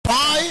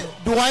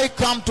do I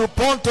come to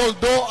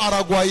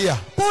Pontal-Do-Araguia?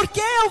 Por que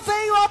eu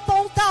venho a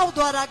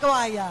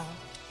Pontal-Do-Araguia?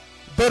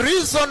 The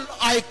reason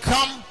I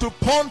come to A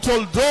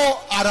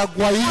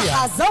Pontal-Do-Araguia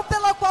razão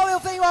pela qual eu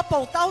venho a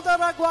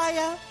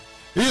Pontal-Do-Araguia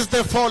is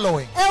the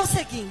following. é o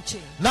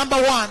seguinte. Number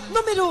one,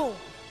 Número 1,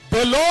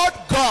 the Lord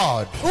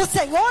God, o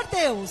Senhor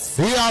Deus,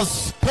 He has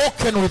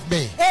spoken with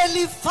me.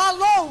 Ele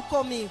falou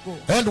comigo.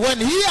 And when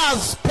He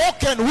has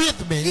spoken with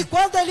E me,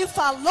 quando Ele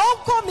falou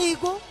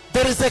comigo,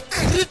 there is a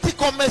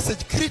critical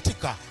message,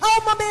 critical, há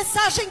uma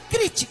mensagem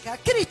crítica,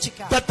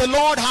 that the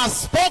Lord has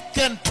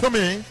spoken to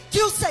me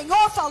que o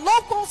Senhor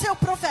falou com o seu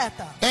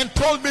profeta. and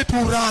told me to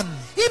run.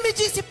 E me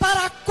disse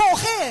para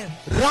correr.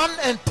 Run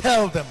and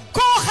tell them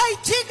Corra e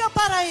diga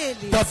para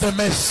eles that the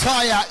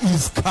Messiah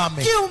is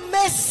coming. que o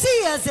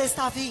Messias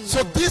está vindo.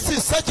 So this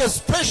is such a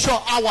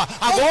special hour,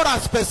 agora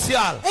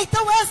especial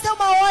Então esta é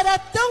uma hora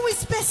tão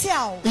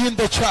especial in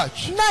the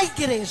church. na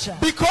igreja.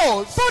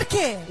 Because Por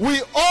quê?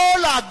 we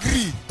all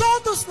agree,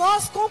 Todos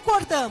nós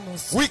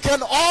concordamos. we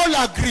can all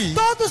agree,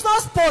 Todos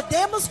nós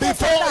podemos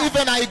before concordar.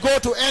 even I go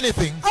to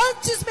anything,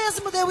 Antes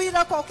mesmo de eu ir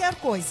a qualquer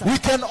coisa. we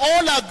can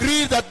all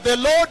agree that the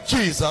Lord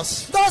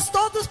Jesus, Nós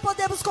todos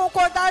podemos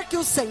concordar que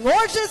o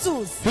Senhor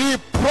Jesus, He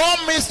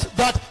promised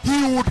that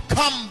He would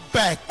come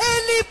back.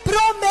 Ele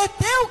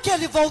prometeu que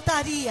Ele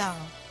voltaria.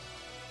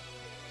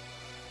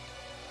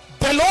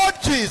 The Lord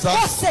O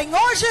Jesus,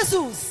 Senhor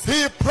Jesus,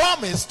 He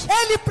promised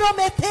Ele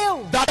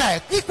prometeu.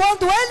 that E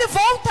quando Ele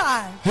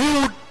voltar, He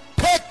would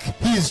take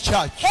His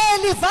church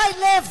Ele vai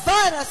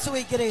levar a sua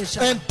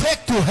igreja. and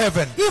take to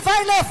heaven. E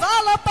vai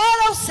levá-la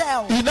para o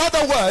céu. In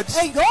other words,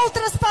 Em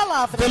outras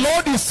palavras, the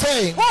Lord is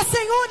saying o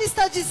Senhor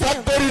está that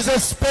dizendo there is a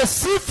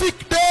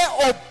specific day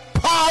of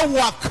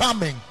power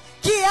coming.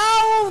 que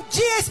há um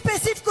dia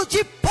específico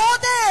de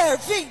poder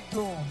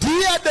vindo.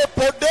 Dia de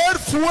poder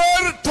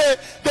fuerte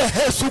de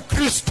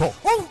Jesucristo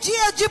Um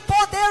dia de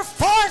poder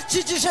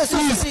forte de Jesus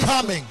is Cristo.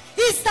 coming.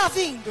 Está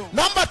vindo.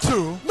 Number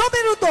two,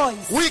 Número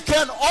 2. we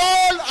can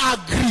all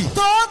agree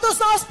Todos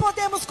nós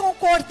podemos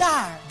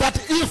concordar that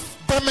if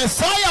the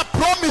Messiah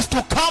promised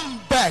to come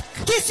back,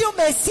 que se o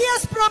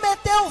Messias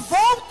prometeu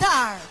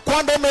voltar,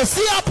 cuando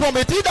Mesías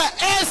prometida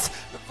es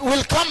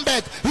will come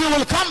back, he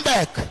will come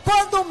back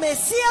quando o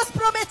Messias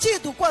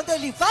prometido, quando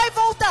ele vai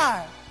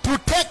voltar to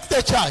take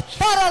the church.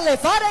 para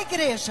levar a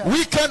igreja,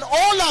 We can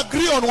all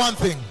agree on one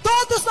thing,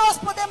 todos nós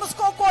podemos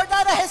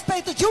concordar a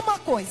respeito de uma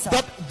coisa.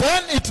 that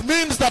then it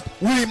means that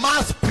we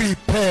must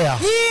prepare.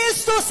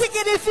 Isso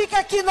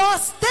significa que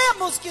nós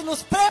temos que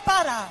nos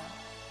preparar.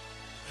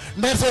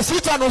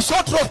 Necesita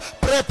nosotros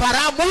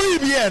preparar muy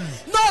bien.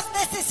 Nós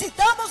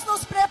necessitamos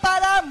nos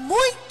preparar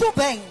muito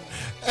bem.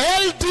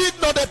 Él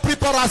digno de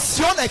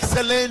preparación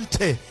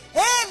excelente.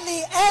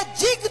 Ele é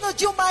digno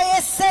de uma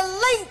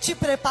excelente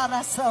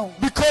preparação.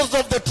 Because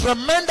of the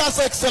tremendous,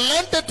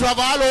 excelente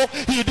trabajo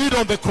he did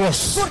on the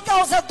cross. Por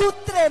causa do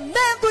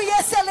tremendo e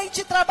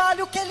excelente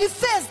trabalho que ele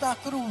fez na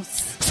cruz.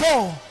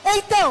 So,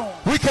 Então,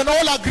 we can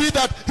all agree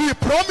that he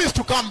promised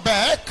to come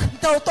back.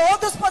 então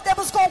todos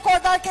podemos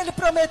concordar que ele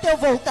prometeu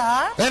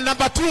voltar. And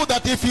number two,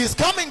 that if he is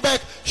coming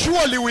back,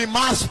 surely we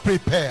must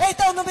prepare.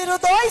 Então, número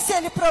 2, se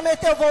ele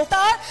prometeu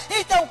voltar,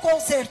 então com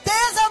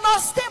certeza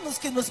nós temos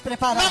que nos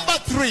preparar. Number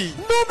three,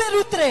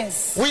 Número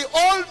 3. we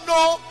all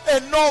know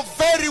and know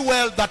very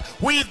well that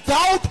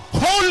without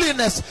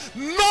holiness,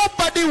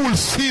 nobody will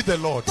see the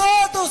Lord.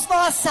 Todos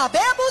nós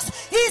sabemos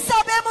e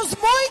sabemos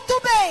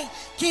muito bem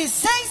que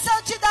sem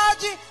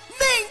santidade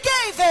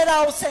ninguém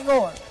verá o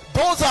Senhor.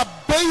 Those are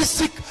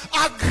basic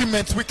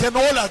agreements we can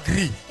all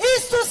agree.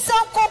 Isto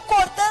são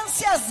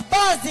concordâncias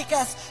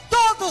básicas.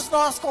 Todos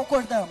nós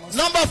concordamos.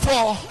 Number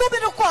four,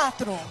 Número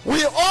 4.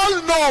 we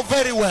all know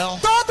very well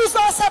Todos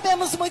nós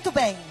sabemos muito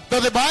bem.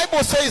 that the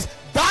Bible says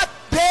that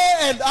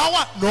day and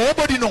hour,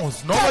 nobody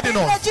knows. Que a Nobody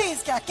Bíblia knows.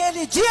 diz que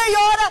aquele dia e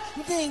hora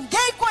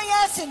ninguém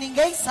conhece,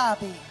 ninguém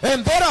sabe.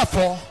 And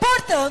therefore,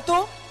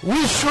 Portanto,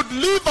 we should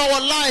live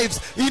our lives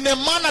in a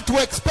manner to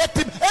expect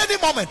him any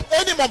moment,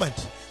 any moment.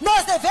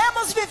 nós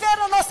devemos viver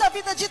a nossa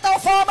vida de tal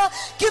forma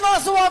que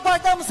nós o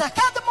aguardamos a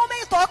cada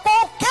momento, a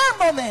qualquer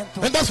momento.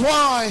 And that's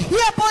why E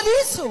é por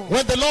isso,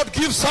 when the Lord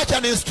gives such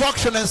an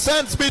instruction and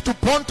sends me to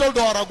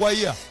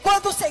Pontal-Do-Araguia,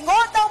 quando o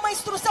Senhor dá uma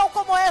instrução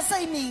como essa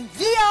e me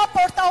envia a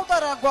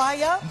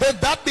Pontal-Do-Araguia, then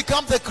that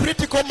becomes a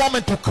critical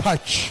moment to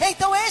catch.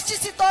 então este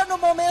se torna um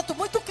momento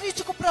muito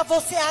crítico para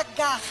você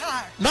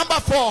agarrar.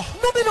 Number four,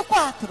 Número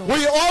 4.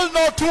 we all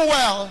know too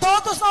well,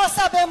 Todos nós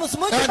sabemos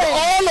muito and bem.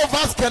 all of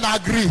us can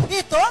agree.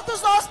 E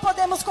todos nós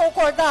podemos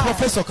concordar.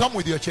 Professor, come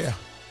with your chair.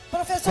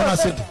 Professor, Dona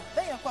venha, Cida.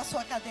 venha com a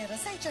sua cadeira.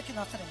 Sente aqui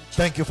na frente.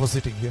 Thank you for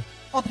sitting here.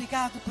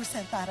 Obrigado por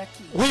sentar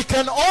aqui. We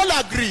can all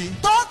agree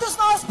Todos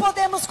nós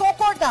podemos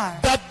concordar.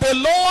 that the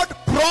Lord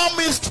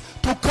promised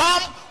to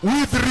come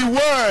with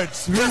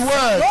rewards. O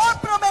Rewards. Senhor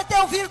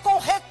prometeu vir com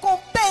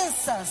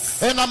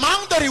recompensas. And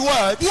among the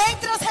rewards, E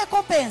entre as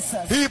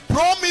recompensas, He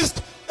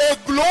promised a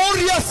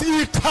glorious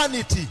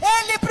eternity.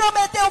 Ele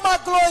prometeu uma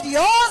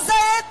gloriosa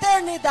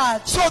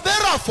eternidade. So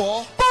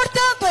therefore,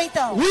 Portanto,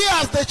 então, we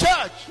as the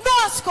church,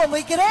 nós como we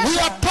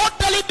igreja, are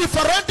totally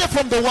different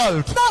from the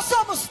world. nós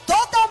somos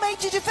totalmente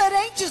totalmente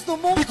diferentes do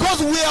mundo.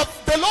 Because we have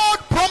the Lord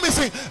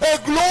promising a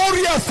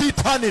glorious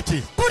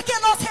eternity. Porque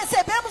nós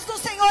recebemos do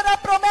Senhor a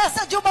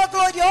promessa de uma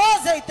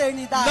gloriosa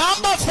eternidade.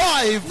 Number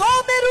 5.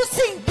 Número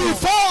 5.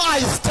 Before I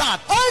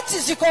start,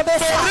 Antes de the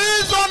começar,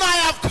 reason I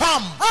have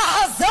come, a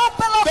razão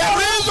pela the qual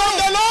reason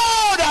the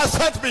Lord has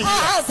sent me a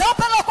here, razão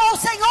pela qual o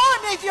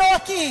Senhor me enviou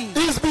aqui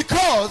is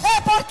because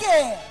é porque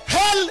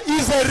hell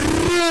is a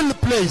real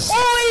place.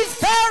 o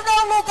inferno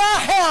é um lugar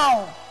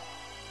real.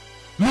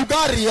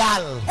 Lugar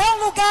real. É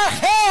um lugar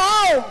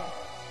real.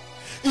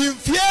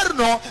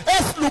 Infierno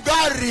es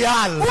lugar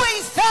real. O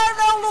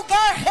inferno é um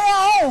lugar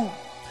real.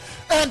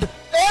 And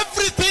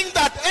everything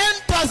that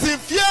enters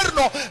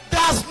infierno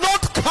does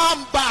not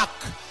come back.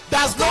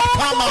 Does not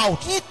come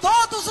out. E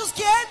todos os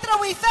que entram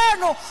no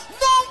inferno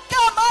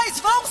nunca mais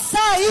vão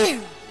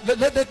sair.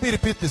 Let me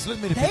repeat this. Let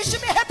me repeat this.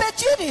 Deixe-me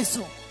repetir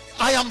isso.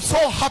 I am so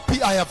happy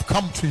I have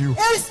come to you.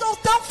 Eu estou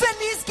tão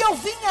feliz que eu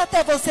vim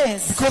até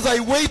vocês. Because I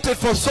waited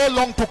for so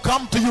long to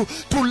come to you,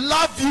 to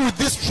love you with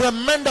this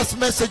tremendous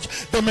message,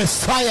 the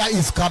Messiah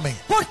is coming.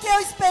 Porque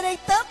eu esperei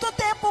tanto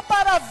tempo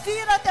para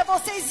vir até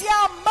vocês e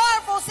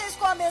amar vocês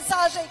com a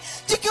mensagem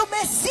de que o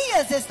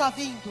Messias está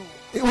vindo.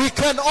 We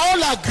can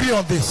all agree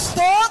on this.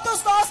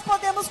 Todos nós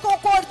podemos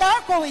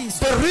concordar com isso.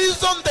 The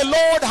reason the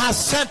Lord has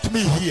sent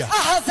me here,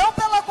 A razão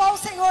pela qual o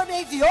Senhor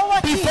me enviou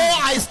aqui. before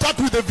I start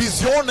with the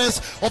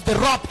visiones of the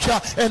rapture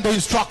and the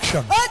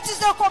instruction, Antes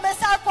de eu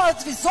começar com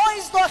as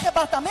visões do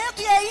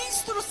arrebatamento e a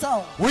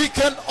instrução. we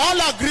can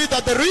all agree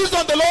that the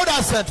reason the Lord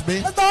has sent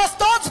me, Nós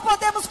todos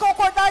podemos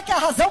concordar que a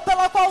razão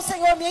pela qual o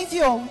Senhor me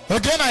enviou.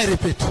 again I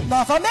repeat,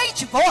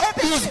 Novamente, vou is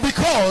repetir.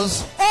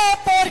 because É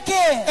porque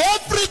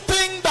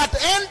everything that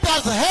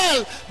enters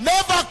hell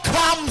never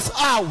comes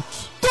out.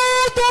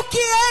 tudo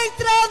que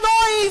entra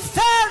no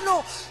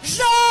inferno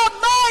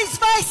jamais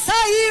vai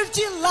sair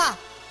de lá.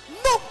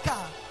 Nunca.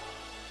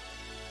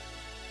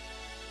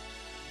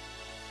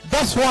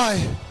 That's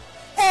why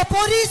É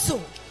por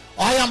isso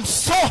I am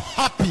so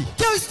happy.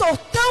 que eu estou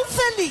tão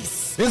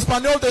feliz. In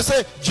espanhol they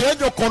say,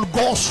 lleno con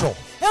gozo.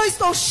 Eu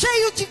estou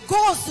cheio de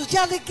gozo, de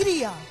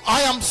alegria.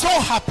 I am so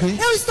happy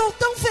Eu estou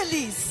tão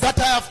feliz that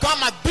I have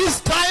come at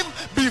this time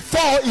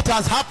before it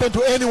has happened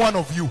to any one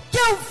of you. que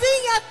eu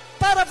vim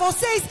para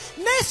vocês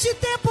neste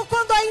tempo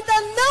quando ainda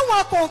não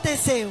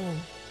aconteceu.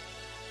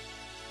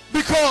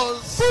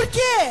 Because Por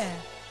quê?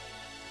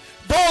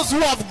 those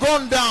who have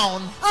gone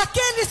down,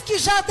 Aqueles que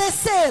já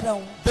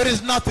desceram, there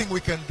is nothing we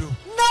can do.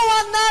 não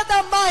há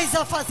nada mais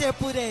a fazer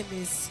por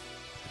eles.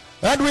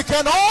 And we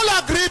can all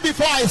agree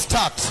before I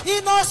start E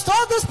nós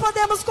todos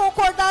podemos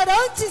concordar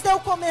antes de eu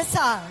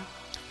começar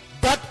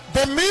that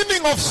the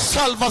meaning of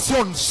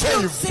salvation, que o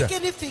saved,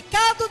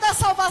 significado da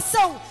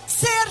salvação,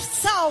 ser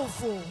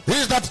salvo,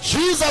 is that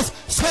Jesus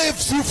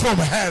saves you from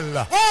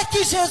hell. é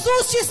que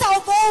Jesus te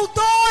salvou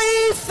do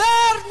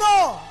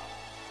inferno.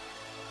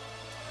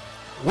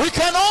 We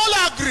can all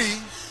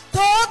agree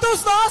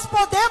Todos nós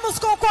podemos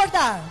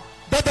concordar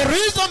that the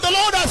reason the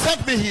Lord has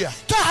sent me here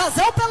que a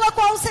razão pela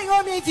qual o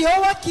Senhor me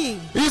enviou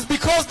aqui, is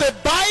because the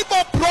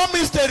Bible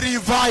promised a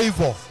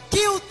revival.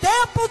 que o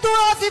tempo do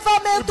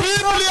avivamento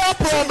Biblia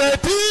prometido,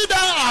 prometida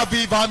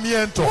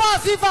avivamiento. o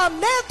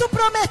avivamento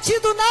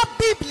prometido na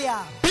Bíblia,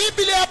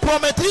 Biblia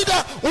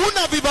prometida un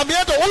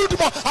avivamiento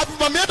último,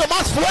 avivamiento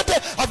más fuerte,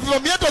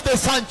 avivamiento de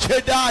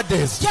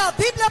santidades. que a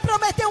Bíblia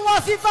prometeu um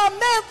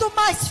avivamento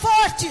mais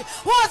forte,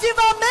 um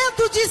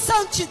avivamento de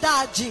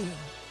santidade.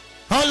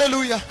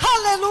 Aleluya.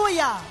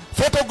 Aleluia!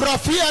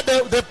 Fotografía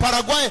de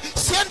Paraguay.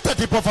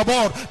 Siéntate, por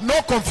favor.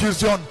 No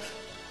confusión.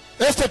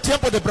 Este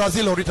tiempo de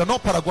Brasil ahorita, no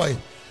Paraguay.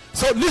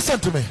 So listen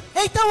to me.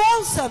 Então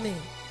ouça-me.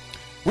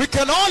 We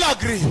can all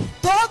agree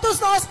Todos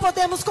nós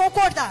podemos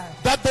concordar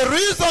that the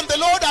reason the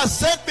Lord has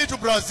sent me to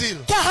Brazil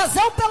que a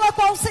razão pela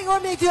qual o Senhor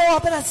me enviou ao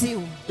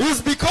Brasil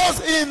is because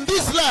in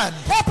this land,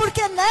 é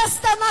porque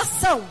nesta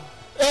nação,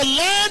 a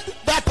land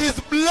that is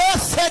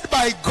blessed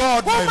by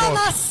God, my uma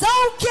Lord.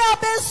 nação que é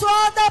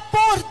abençoada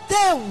por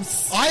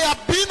Deus. I have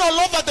been all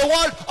over the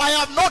world. I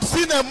have not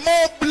seen a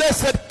more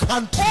blessed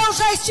country. Eu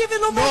já estive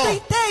no mundo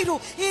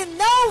inteiro e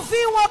não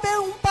vi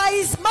um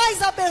país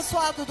mais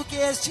abençoado do que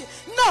este.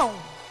 Não.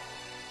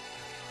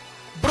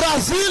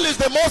 Brazil is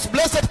the most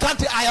blessed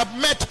country I have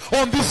met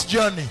on this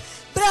journey.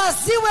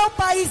 Brasil é o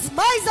país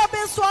mais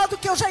abençoado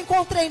que eu já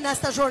encontrei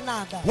nesta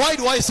jornada. Why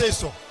do I say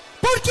so?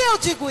 Por que eu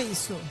digo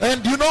isso?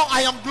 And you know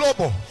I am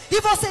global. E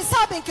vocês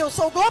sabem que eu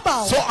sou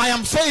global. So I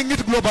am saying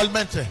it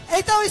globalmente.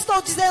 Então eu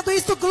estou dizendo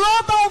isso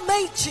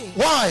globalmente.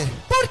 Why?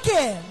 Por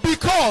quê?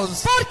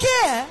 Because Por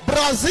quê?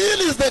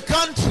 Brazil is the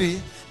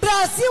country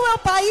Brasil é o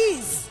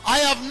país. I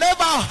have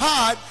never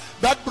heard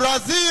that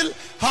Brazil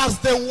has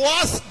the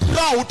worst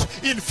drought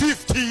in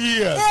 50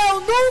 years.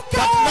 Eu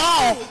nunca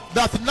ouvi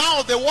That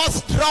now the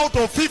worst drought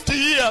of 50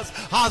 years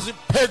has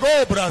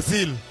pegou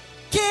Brazil.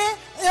 que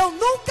eu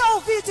nunca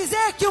ouvi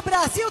dizer que o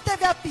Brasil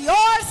teve a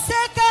pior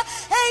seca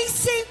em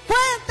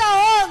 50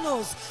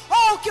 anos.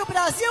 Ou que o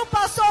Brasil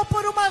passou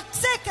por uma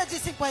seca de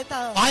 50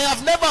 anos. I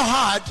have never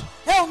heard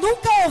Eu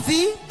nunca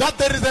ouvi that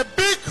there is a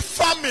big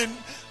famine,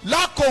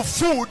 lack of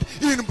food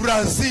in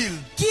Brazil.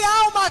 que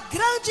há uma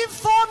grande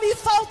fome e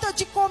falta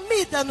de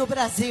comida no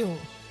Brasil.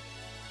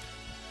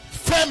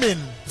 famine,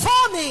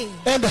 Fome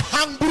and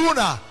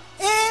hambruna.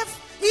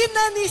 e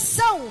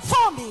inanição,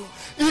 fome.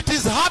 It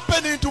is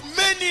happening to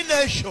many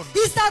nations.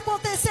 Está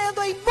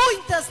acontecendo em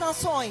muitas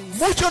nações.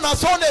 Muchas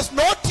naciones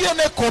no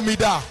tienen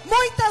comida.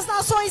 Muitas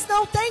nações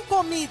não têm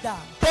comida.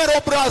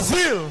 Pero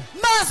Brazil,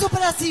 Mas o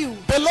Brasil,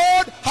 the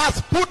Lord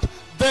has put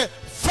the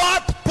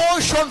fat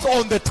portions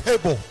on the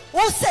table.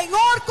 o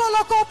Senhor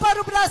colocou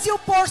para o Brasil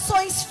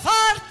porções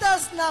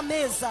fartas na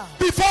mesa.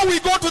 Before we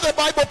go to the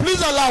Bible,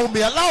 please allow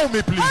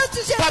me, please.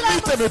 Antes de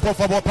entrarmos- Permíteme, por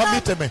favor,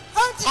 permíteme.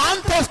 Antes de-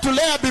 Antes de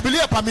ler a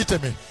Biblia,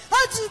 permíteme.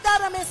 Antes de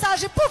dar a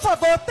mensagem, por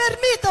favor,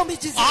 permitam-me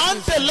dizer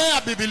Antes de isso. ler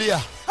a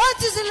Biblia,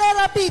 Antes de ler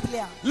a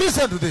Bíblia,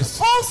 listen to this.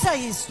 ouça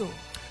isto.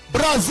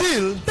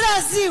 Brazil,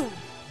 Brasil,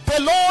 the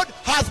Lord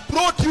has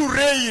brought you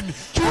rain,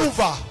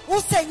 chuva.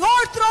 o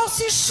Senhor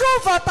trouxe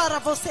chuva para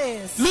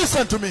vocês.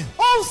 Listen to me.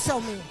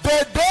 Ouçam-me.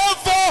 The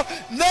devil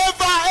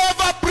never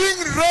ever bring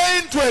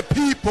rain to a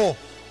people.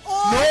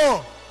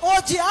 No.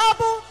 O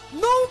diabo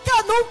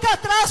nunca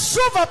traz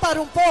chuva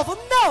para um povo.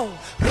 Não.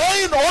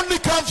 Rain only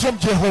comes from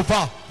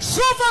Jehovah.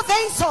 Chuva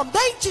vem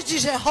somente de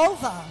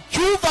Jeová.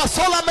 Chuva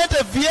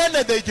solamente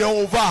viene de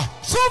Jehová.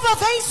 Chuva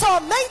vem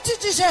somente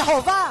de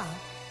Jeová.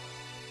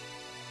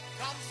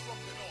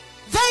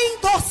 Vem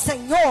do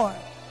Senhor.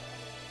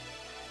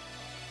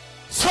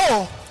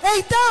 So,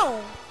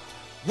 Então,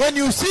 when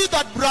you see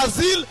that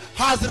Brazil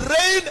has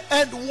rain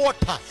and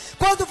water,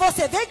 quando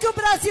você vê que o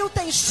Brasil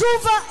tem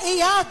chuva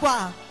e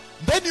água,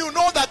 then you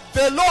know that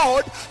the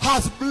Lord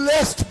has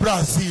blessed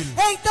Brazil.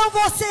 então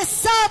você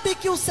sabe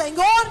que o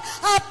Senhor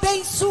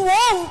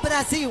abençoou o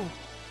Brasil.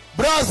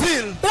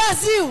 Brazil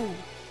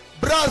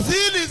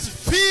Brasil is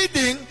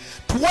feeding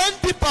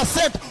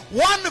 20%,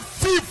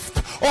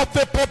 1/5 of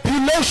the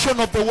population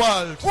of the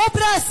world. O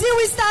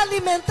Brasil está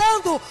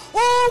alimentando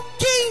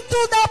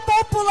 1/5 da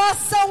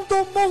população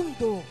do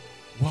mundo.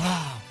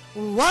 Wow.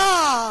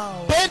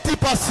 Uau!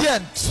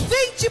 20%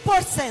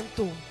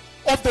 20%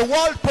 of the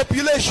world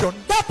population,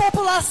 da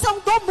população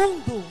do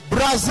mundo.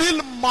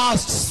 Brazil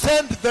must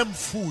send them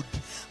food.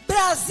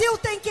 Brasil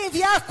tem que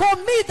enviar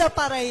comida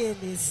para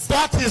eles.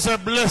 That is a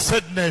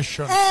blessed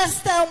nation.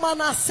 Esta é uma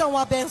nação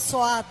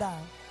abençoada.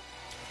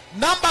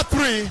 Number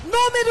 3,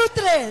 Número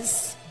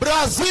 3.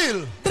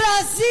 Brazil.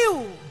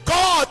 Brasil.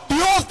 God,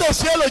 Dios del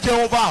cielo,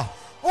 Jehová.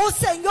 O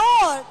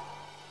Senhor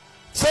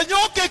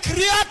Señor que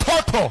cría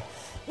todo.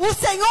 O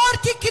Senhor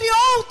que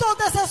criou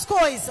todas as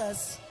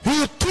coisas.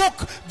 He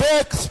took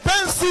the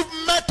expensive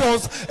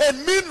metals and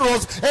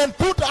minerals and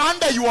put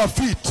under your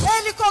feet.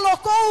 Ele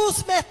colocou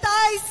os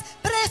metais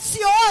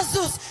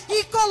preciosos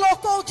e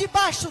colocou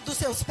debaixo dos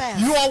seus pés.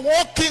 You are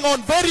walking on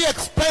very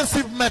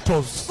expensive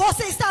metals.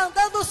 Você está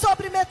andando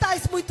sobre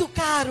metais muito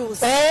caros.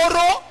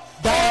 Oro,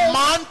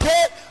 diamante,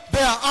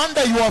 they are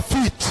under your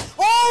feet.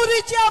 Ouro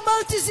e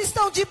diamantes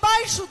estão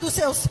debaixo dos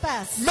seus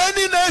pés.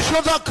 Many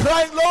nations are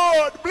crying,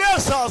 Lord,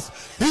 bless us.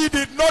 He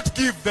did not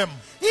give them.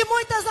 E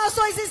muitas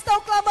nações estão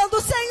clamando,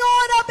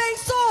 Senhor,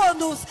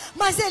 abençoa-nos.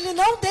 Mas Ele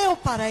não deu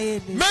para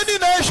eles. Many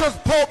nations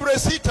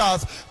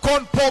pobrecitas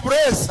con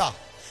pobreza.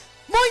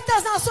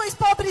 Muitas nações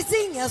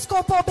pobrezinhas,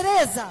 com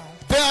pobreza.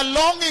 They are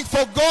longing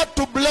for God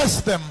to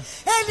bless them.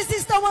 Eles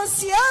estão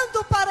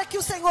ansiando para que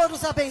o Senhor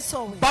os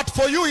abençoe. But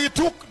for you, He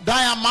took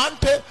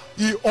diamante,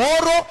 e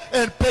oro,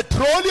 and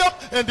petroleum,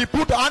 and He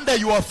put under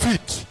your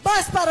feet.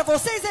 Mas para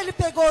vocês Ele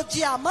pegou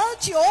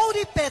diamante, ouro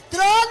e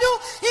petróleo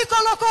e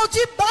colocou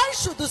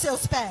debaixo dos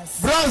seus pés.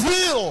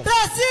 Brazil.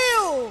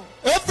 Brasil!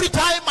 Every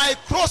time I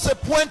cross a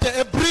point,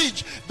 a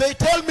bridge, they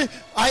tell me,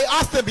 I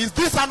ask them, is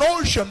this an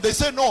ocean? They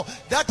say, no,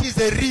 that is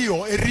a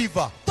rio, a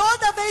river.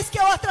 Toda vez que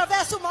eu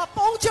atravesso uma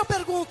ponte, eu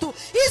pergunto,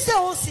 isso é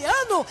um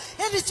oceano?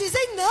 Eles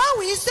dizem,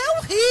 não, isso é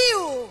um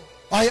rio.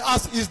 I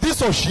ask, is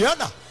this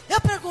oceana? Eu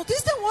pergunto,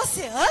 isso é um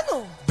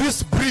oceano?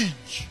 This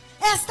bridge?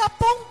 Esta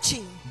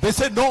ponte? They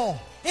say, no,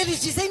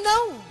 Eles dizem,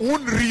 não,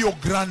 un rio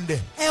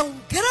grande. é um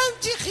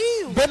grande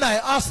rio. Then I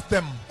ask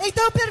them,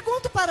 Então eu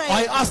pergunto para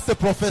I eles. asked the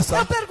professor,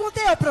 Eu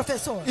perguntei ao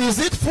professor, is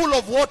it full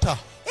of water?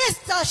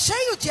 está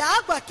cheio de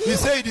água aqui? He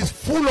said, it is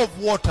full of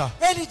water.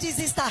 Ele diz,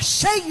 está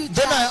cheio de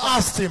Then I água.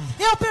 asked him,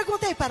 Eu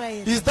perguntei para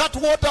ele. is that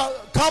water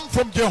come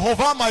from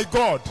Jehovah, my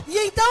God? E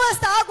então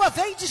esta água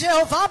vem de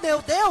Jeová, meu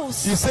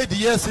Deus? He said,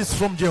 yes, it's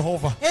from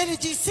Jehovah. Ele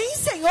disse, sim,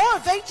 Senhor,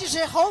 vem de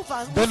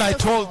Jeová. Then I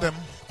told them,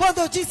 Quando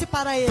eu disse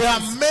para eles, there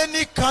are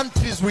many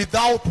countries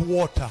without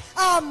water.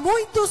 há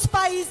muitos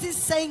países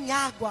sem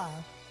água.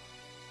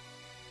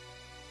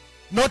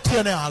 No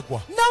tiene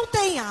agua. Não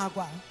tem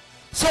água.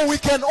 So we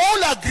can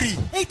all agree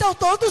Então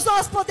todos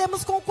nós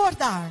podemos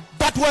concordar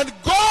that when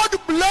God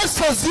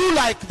blesses you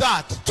like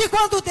that, que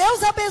quando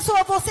Deus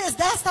abençoa vocês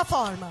desta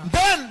forma,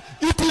 then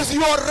it is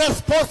your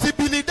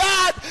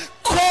responsibilidad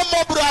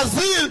como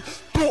Brasil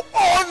to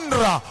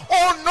honor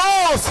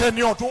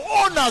Señor, to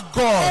honor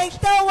God.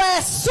 então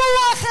é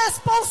sua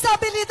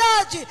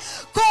responsabilidade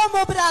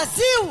como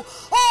Brasil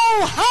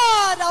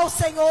honrar ao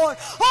Senhor,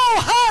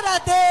 honrar a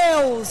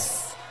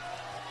Deus.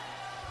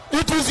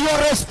 It is your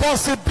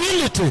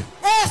responsibility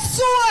É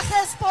sua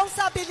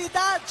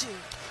responsabilidade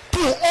to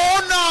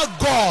honor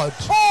God.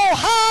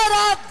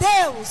 honrar a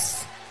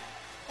Deus.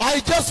 I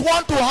just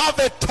want to have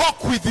a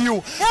talk with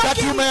you that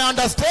you may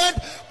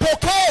understand.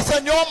 Porque o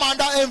Senhor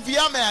manda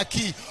enviar-me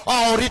aqui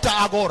ahorita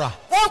agora.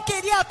 Eu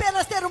queria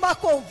apenas ter uma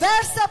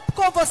conversa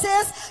com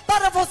vocês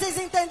para vocês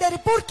entenderem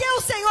por que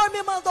o Senhor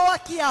me mandou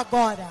aqui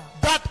agora.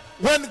 That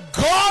when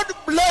God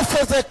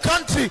blesses a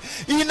country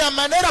in a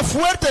manera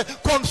fuerte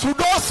con sus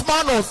dos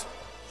manos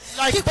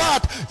like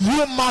that,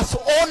 you must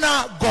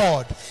honor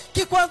God.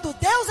 Que quando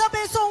Deus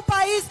abençoa um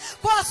país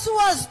com as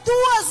suas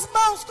duas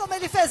mãos, como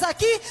Ele fez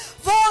aqui,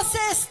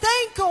 vocês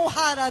têm que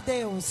honrar a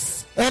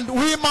Deus. And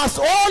we must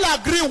all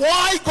agree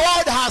why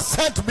God has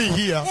sent me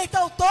here.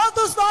 Então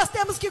todos nós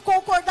temos que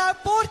concordar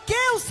por que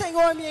o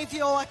Senhor me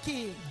enviou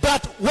aqui.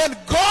 That when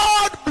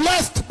God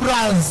blessed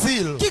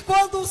Brazil Que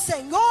quando o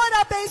Senhor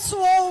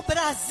abençoou o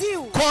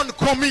Brasil con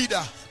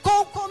comida,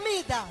 com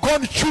comida,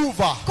 con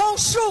chuva, com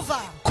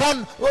chuva,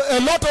 con a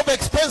lot of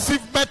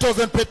expensive metals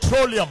and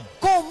petroleum,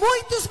 com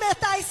muitos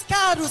metais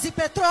caros e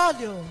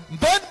petróleo,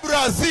 then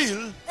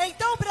Brazil,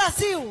 então o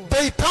Brasil,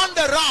 they turned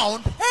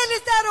around,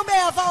 eles deram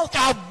meia volta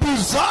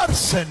abusar,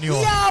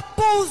 Senhor. e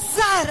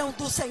abusaram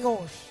do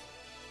Senhor.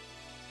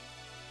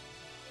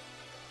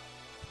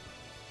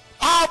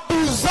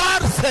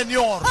 Abusar,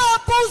 Senhor.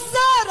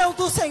 Abusaram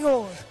do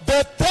Senhor.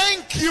 The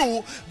thank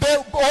you,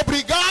 the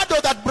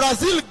obrigado that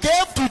Brazil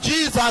gave to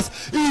Jesus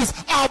is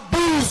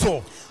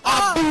abuso.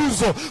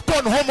 Abuso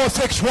com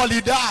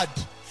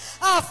homossexualidade.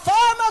 A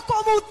forma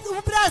como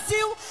o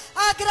Brasil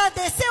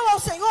agradeceu ao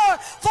Senhor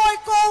foi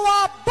com o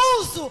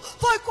abuso,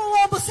 foi com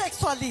o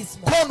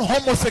homossexualismo. Com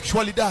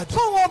homossexualidade.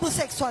 Com o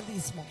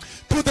homossexualismo.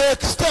 To the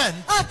extent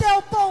Até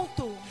o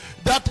ponto.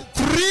 that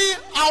 3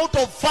 out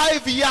of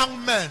 5 young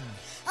men.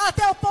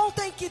 Até o ponto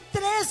em que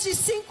 3 de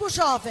 5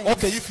 jovens.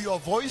 Okay, if your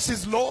voice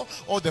is low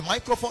or the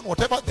microphone,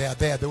 whatever, they are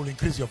there. They will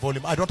increase your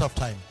volume. I don't have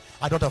time.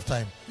 I don't have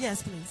time.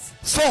 Yes, please.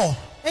 So,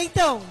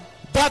 Então,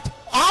 that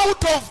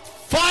out of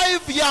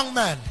 5 young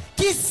men.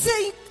 que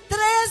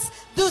 3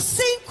 dos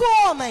 5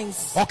 homens.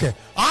 Okay,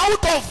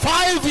 out of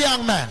 5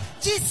 young men.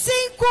 De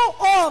 5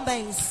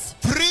 homens.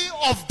 3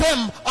 of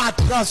them are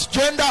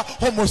transgender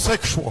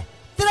homosexual.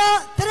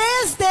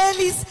 3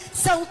 deles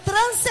são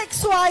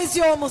transexuais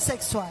e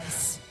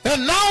homossexuais.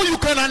 And now you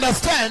can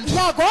understand E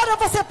agora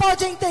você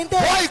pode entender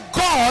why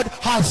God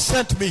has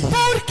sent me here.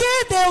 por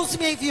que Deus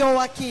me enviou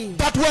aqui.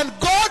 That when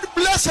God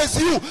blesses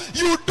you,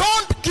 you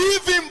don't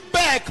give him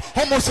back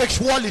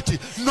homosexuality.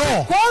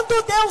 No.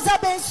 Quando Deus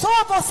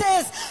abençoa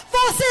vocês,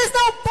 vocês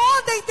não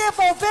podem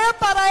devolver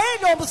para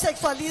Ele o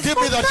homossexualismo.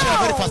 Give me that chair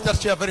very fast. Não.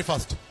 That chair very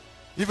fast.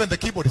 Even the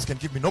keyboardist can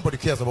give me. Nobody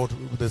cares about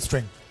the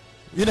string.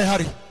 In a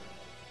hurry.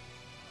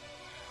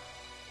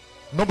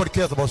 Nobody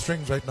cares about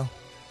strings right now.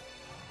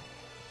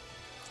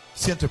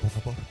 Siente, por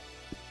favor.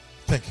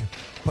 Thank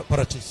you.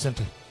 Para ti,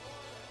 siente.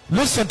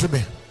 Listen to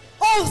me.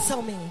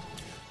 Ouçam-me.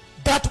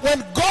 That when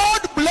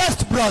God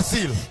blessed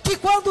Brazil, Que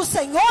quando o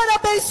Senhor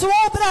abençoou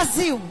o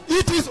Brasil,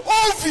 it is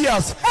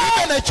obvious.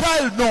 Even a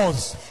child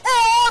knows.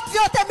 é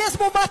óbvio, até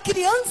mesmo uma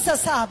criança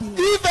sabe.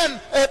 Even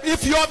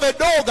if you have a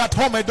dog at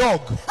home, a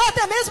dog.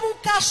 Até mesmo um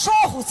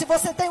cachorro, se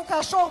você tem um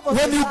cachorro,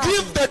 você When you sabe.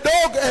 give the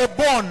dog a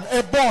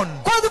bone,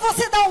 Quando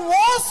você dá um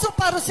osso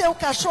para o seu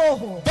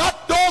cachorro, that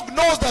dog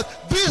knows that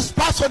this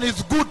person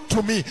is good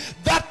to me.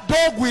 That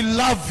dog will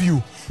love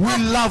you.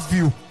 Will love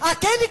you.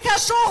 aquele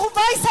cachorro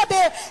vai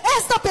saber,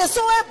 esta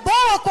pessoa é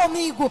boa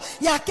comigo,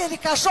 e aquele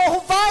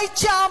cachorro vai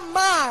te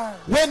amar.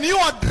 When you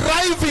are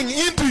driving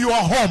into your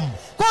home,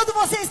 Quando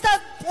você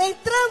está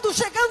entrando,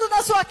 chegando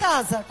na sua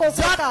casa com o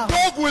seu that carro,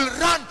 dog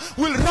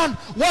will run,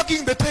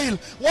 wagging the tail,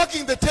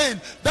 wagging the tail.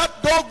 That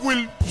dog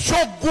will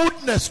show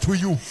goodness to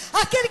you.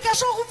 aquele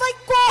cachorro vai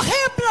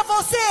correr para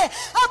você,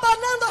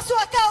 abanando a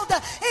sua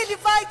cauda. Ele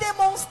vai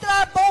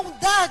demonstrar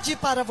bondade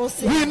para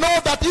você. We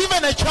know that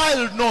even a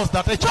child knows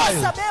that, a Nós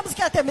child. sabemos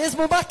que até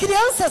mesmo uma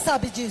criança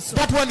sabe disso.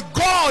 That when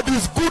God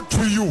is good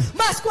to you,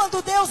 Mas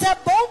quando Deus é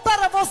bom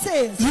para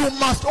vocês, you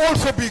must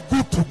also be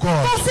good to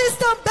God. vocês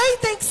também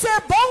têm que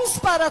ser bons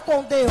para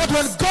com Deus. But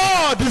when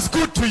God is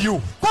good to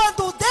you,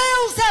 Quando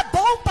Deus é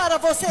bom para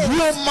vocês,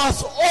 you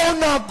must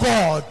honor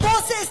God.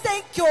 vocês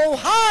têm que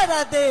honrar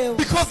a Deus.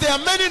 Because there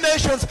are many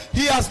nations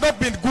He has not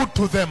been good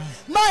to them.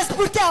 Mas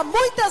porque há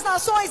muitas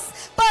nações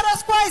para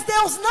as quais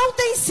Deus não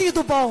tem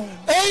sido bom.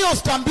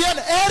 Ellos también,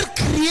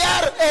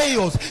 criar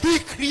ellos. He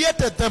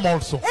created them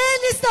also.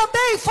 Eles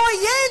também, foi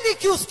Ele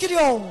que os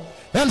criou.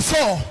 And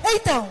so,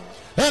 Então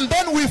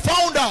then we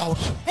found out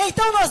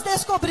nós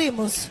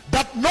descobrimos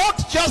that not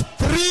just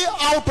 3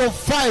 out of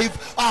 5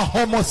 are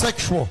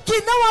homosexual. que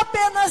não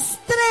apenas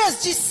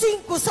 3 de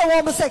 5 são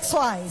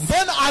homossexuais.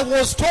 Then I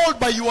was told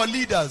by your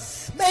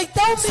leaders.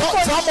 Então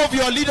Some of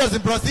your leaders in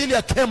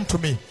Brasilia came to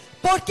me.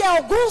 Porque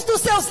alguns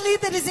dos seus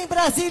líderes em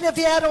Brasília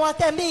vieram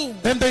até mim.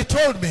 And they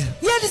told me,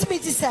 E eles me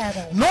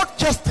disseram, not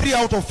just 3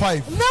 out of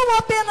 5. não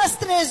apenas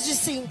 3 de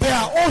 5. There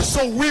are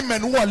also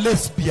women who are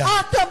lesbian.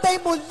 Há também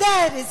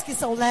mulheres que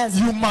são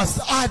lésbicas. You must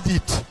add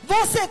it.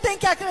 Você tem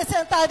que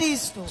acrescentar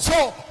isto.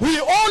 So we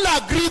all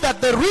agree that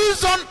the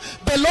reason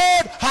the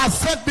Lord has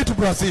sent me to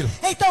Brazil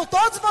Então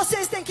todos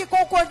vocês têm que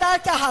concordar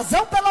que a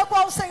razão pela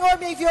qual o Senhor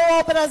me enviou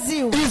ao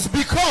Brasil is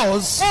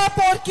because é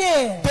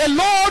porque the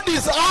Lord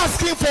is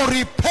asking for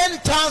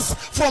repentance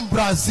from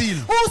Brazil.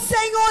 o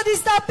Senhor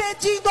está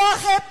pedindo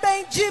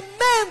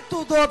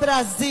arrependimento do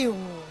Brasil.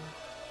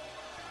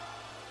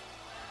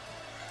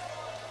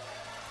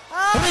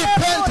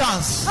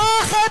 Repentance.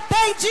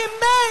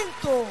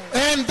 Arrependimento.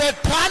 And the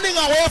turning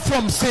away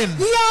from sin.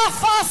 E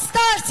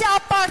afastar-se,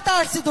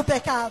 apartar-se do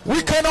pecado.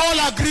 We can all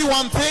agree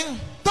one thing,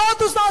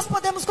 Todos nós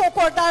podemos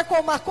concordar com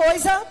uma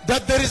coisa,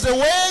 that there is a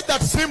way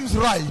that seems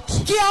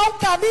right, que há um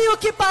caminho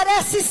que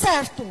parece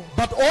certo,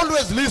 but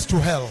always leads to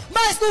hell.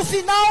 mas no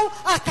final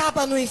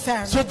acaba no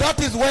inferno. So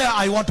that is where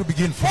I want to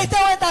begin from. Então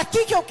é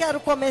daqui que eu quero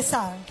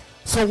começar.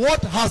 So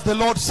what has the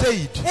Lord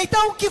said?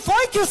 Então o que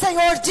foi que o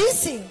Senhor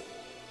disse?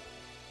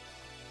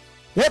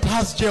 What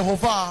has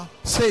Jehovah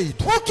said?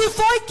 O que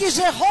foi que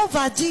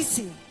Jeová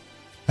disse?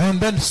 And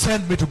then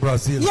sent me to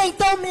Brazil. E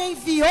então me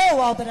enviou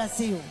ao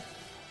Brasil.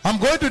 I'm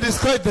going to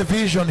describe the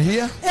vision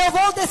here. Eu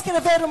vou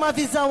descrever uma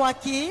visão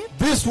aqui.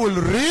 This will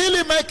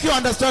really make you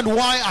understand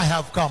why I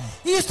have come.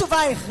 Isso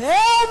vai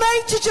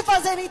realmente te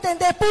fazer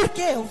entender por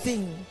que eu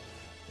vim.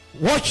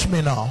 Watch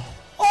me now.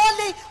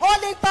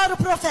 Olhem para o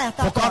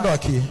profeta Focando agora.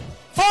 aqui.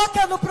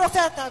 Foca no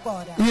profeta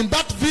agora. In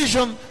that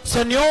vision,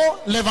 Senhor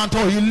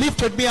levantou. He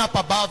lifted me up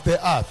above the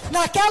earth.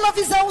 Naquela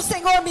visão o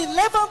Senhor me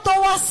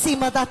levantou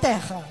acima da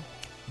terra.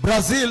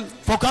 Brasil,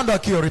 focando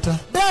aqui, Orita.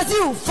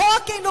 Brasil,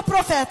 foquem no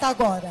profeta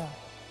agora.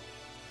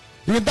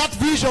 In that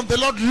vision, the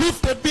Lord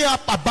lifted me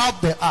up above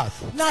the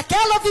earth.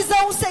 Naquela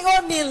visão o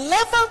Senhor me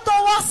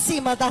levantou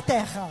acima da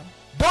terra.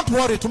 Don't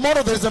worry,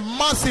 tomorrow there is a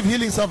massive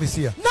healing service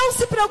here. Não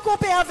se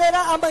preocupem,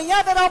 amanhã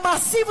haverá um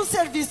massivo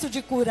serviço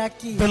de cura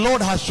aqui. The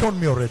Lord has shown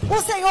me already.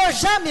 O Senhor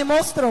já me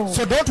mostrou.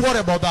 So don't worry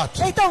about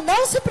that. Então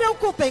não se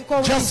preocupem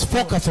com Just isso.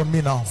 focus on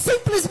me now.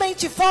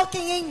 Simplesmente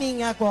foquem em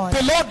mim agora.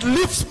 The Lord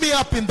lifts me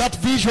up in that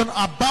vision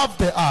above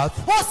the earth.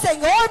 O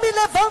Senhor me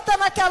levanta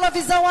naquela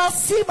visão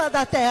acima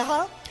da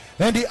terra.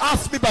 And he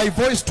asked me by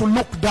voice to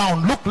look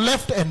down, look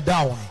left and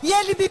down. E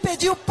ele me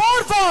pediu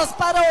por voz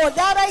para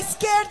olhar à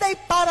esquerda e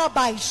para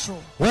baixo.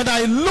 When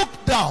I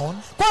looked down,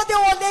 Quando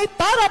eu olhei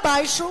para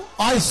baixo,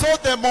 I saw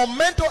the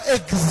momento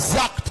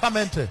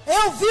exactamente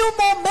eu vi o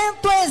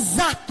momento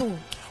exato.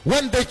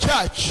 when the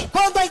church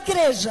Quando a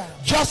igreja,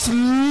 just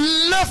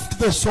left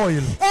the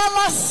soil.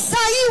 ela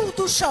saiu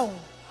do chão.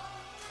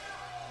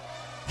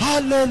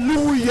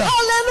 Hallelujah.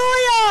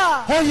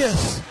 Aleluia! Oh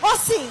yes. Oh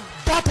sim,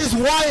 That is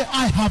why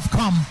I have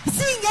come.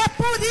 sim, é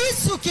por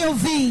isso que eu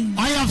vim.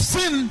 I have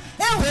seen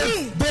Eu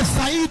vi. the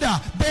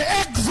saída, the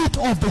exit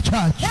of the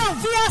church. Eu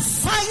vi a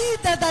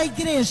saída da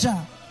igreja.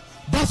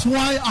 That's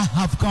why I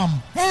have come.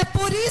 É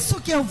por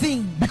isso que eu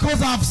vim. Because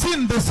I have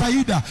seen the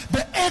saída,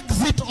 the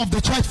exit of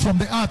the church from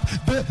the earth,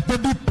 the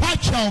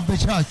departure of the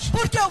church.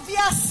 Porque eu vi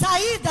a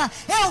saída,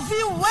 eu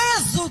vi o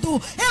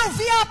êxodo, eu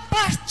vi a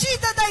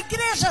partida da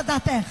igreja da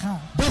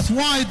terra. That's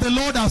why the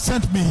Lord has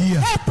sent me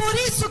here. É por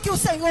isso que o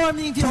Senhor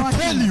me enviou To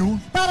tell you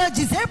aqui. Para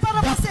dizer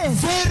para that vocês.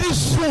 very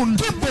soon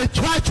the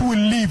church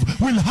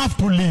will have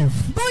to leave.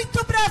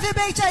 Muito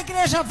brevemente a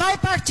igreja vai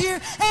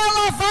partir.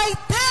 Ela vai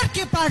ter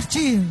que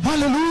partir.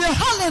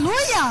 Hallelujah.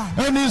 Aleluia!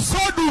 And in so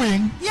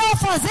doing, E ao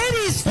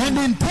fazer isso, and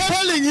in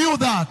telling you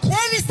that,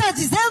 Ele está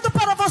dizendo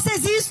para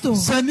vocês isto.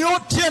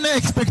 Señor tiene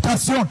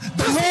expectación.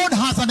 The Lord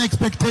has an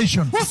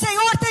expectation. O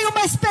Senhor tem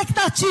uma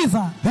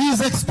expectativa. He is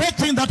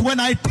expecting that when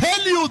I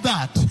tell you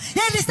that,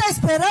 Ele está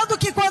esperando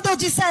que quando eu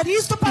disser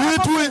isto para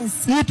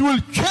vocês, it will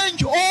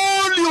change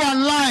all your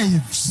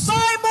lives.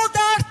 vai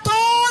mudar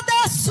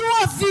toda a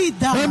sua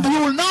vida. And you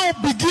will now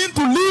begin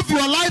to live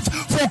your life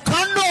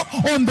focando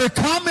on the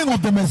coming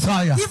of the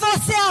Messiah. E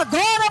você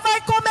agora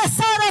vai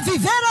começar a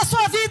viver a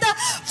sua vida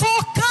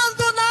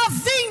focando na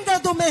vinda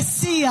do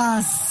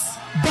Messias.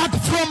 But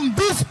from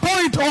this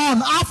point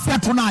on, after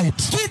tonight,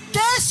 Que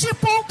deste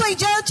ponto em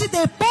diante,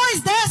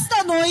 depois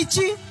desta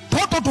noite,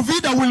 toda tua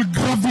vida will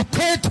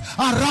gravitate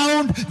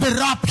around the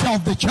rapture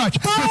of the church,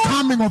 the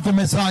coming of the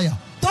Messiah.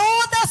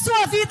 toda a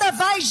sua vida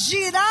vai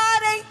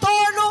girar em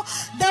torno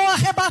do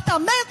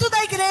arrebatamento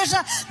da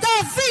igreja,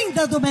 da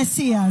vinda do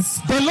Messias.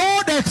 The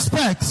Lord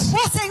expects,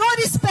 O Senhor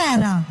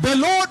espera. the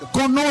Lord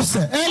conoce,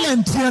 Él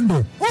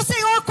entiende. O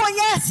Senhor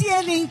conhece e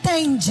Ele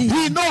entende.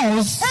 He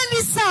knows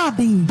Ele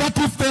sabe that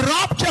if the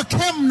rapture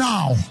came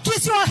now, que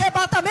se o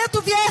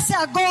arrebatamento viesse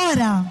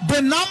agora,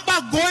 the number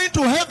going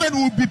to heaven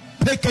will be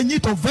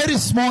pequeñito, very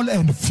small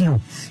and few.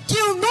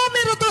 que o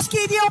número dos que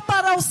iriam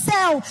para o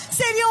céu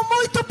seriam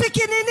muito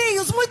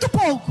pequenininhos, muito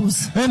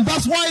poucos. And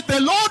that's why the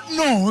Lord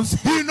knows,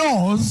 He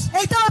knows,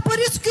 Então é por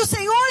isso que o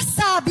Senhor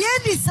sabe,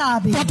 Ele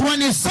sabe, that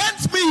when He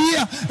sends me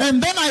here, and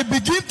then I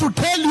begin to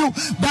tell you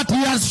that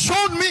He has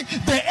shown me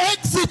the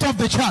exit of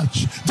the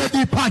church, the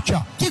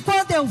departure. que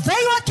quando eu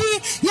venho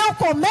aqui e eu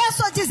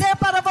começo a dizer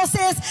para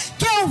vocês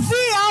que eu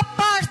vi a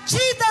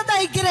partida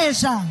da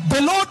igreja,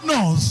 The Lord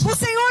knows o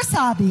Senhor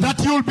sabe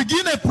that you will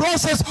begin a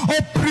process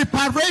of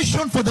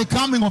preparation for the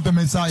coming of the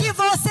Messiah. que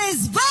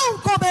vocês vão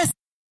começar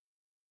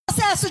o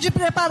processo de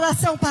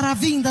preparação para a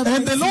vinda do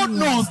And the Lord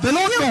knows, the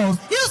Lord knows,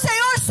 E o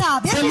Senhor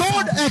sabe, the Ele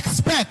Lord sabe.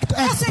 expect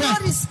O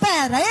Senhor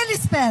espera, Ele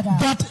espera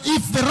that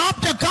if the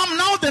rapture come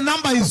now, the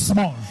number is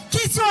small.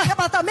 que se o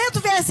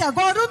arrebatamento viesse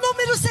agora, o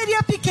número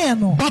seria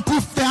pequeno. But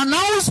if the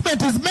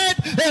announcement is made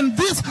and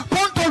this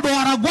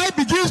Pontal-Do-Araguia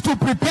begins to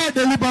prepare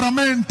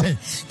deliberadamente,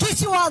 Que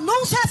se o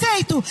anúncio é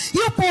feito e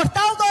o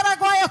portal do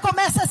Araguaia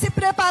começa a se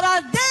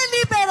preparar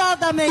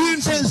deliberadamente,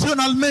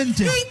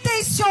 intentionalmente,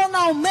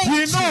 intencionalmente,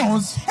 He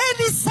knows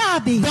Ele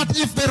sabe that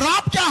if the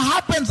rapture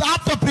happens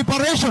after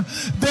preparation,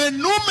 the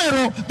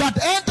numero that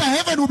enter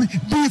heaven will be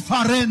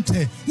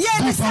differente. e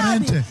Ele sabe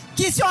Differente.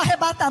 que se o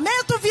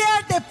arrebatamento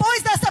vier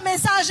depois dessa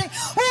mensagem,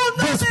 o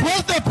número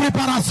Después de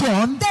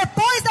preparación,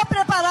 depois da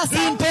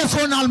preparação,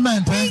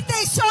 intencionalmente,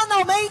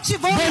 intencionalmente,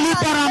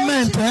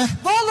 Deliberadamente, voluntariamente, the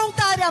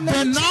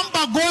voluntariamente,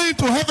 number going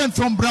to heaven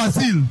from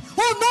Brazil,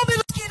 o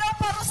número que irão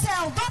para o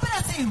céu do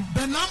Brasil,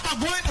 the number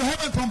going to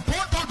heaven from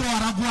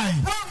Pontal-Do-Araguia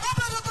o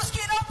número dos que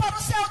irão para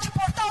o céu de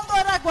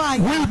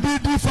Pontal-Do-Araguia will be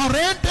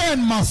different and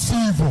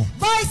massive.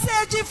 vai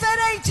ser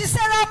diferente,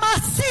 será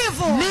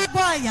massivo.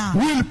 Araguaia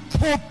Will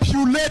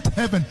populate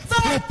heaven.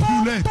 vai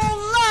Populate.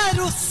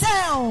 popular o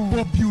céu,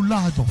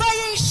 Populado.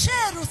 vai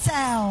encher o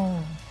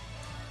céu.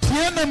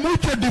 Tiene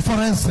mucha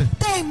diferencia.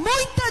 Tem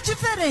muita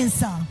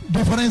diferença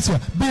Diferencia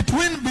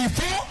between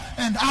before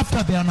and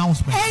after the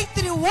announcement.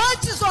 entre o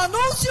antes do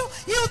anúncio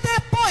e o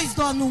depois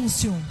do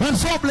anúncio. And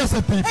so,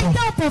 blessed people,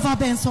 Então, povo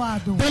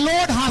abençoado, the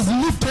Lord has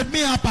lifted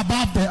me up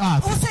above the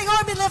earth. o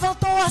Senhor me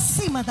levantou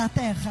acima da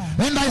terra.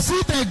 And I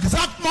see the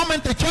exact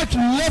moment the church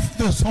left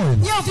the soil.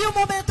 E eu vi o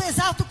momento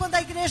exato quando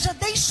a igreja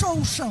deixou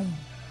o chão.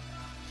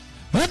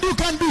 And you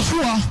can be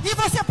sure E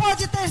você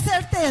pode ter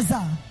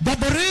certeza that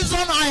the reason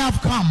I have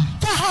come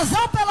que a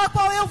razão pela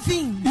qual eu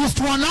vim is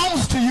to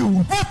announce to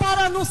you é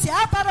para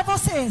anunciar para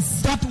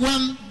vocês that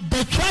when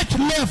the church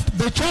left,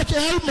 the church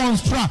El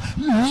Monstra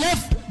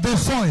left the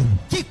soil,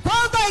 que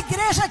quando a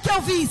igreja que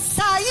eu vi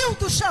saiu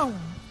do chão,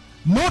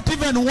 not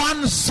even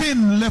one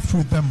sin left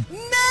with them.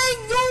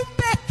 nenhum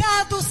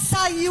pecado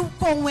saiu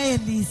com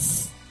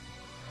eles.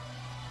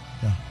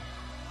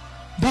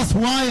 That's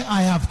why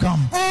I have come.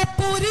 É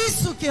por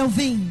isso que eu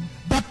vim.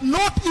 But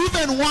not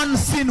even one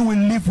sin will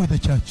live with the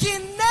church. Que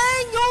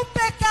nenhum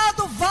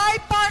pecado vai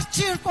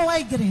partir com a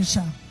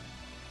igreja.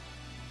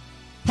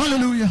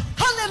 Hallelujah.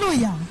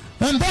 Aleluia.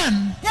 And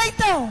then, E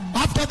então,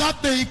 after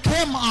that, they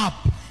came up.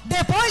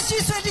 depois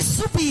disso eles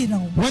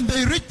subiram. When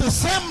they reached the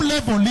same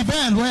level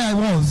where I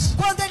was,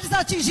 Quando eles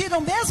atingiram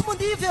o mesmo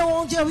nível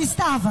onde eu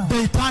estava,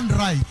 they turned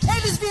right.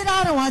 eles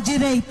viraram à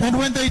direita. And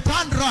when they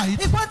turned right,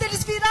 E quando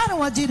eles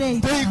viraram à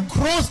direita, they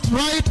crossed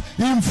right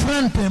in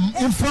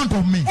front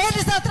of me.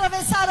 eles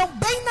atravessaram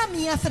bem na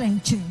minha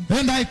frente.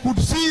 And I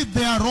could see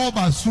their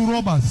robas,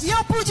 surobas, E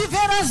eu pude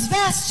ver as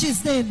vestes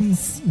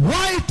deles.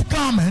 white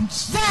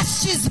garments,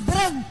 Vestes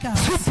brancas,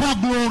 super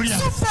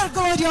glorious, super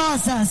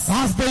gloriosas.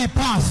 as they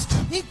passed.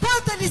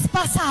 Enquanto eles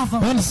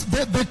passavam. And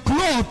the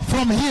cloth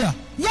from here,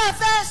 E a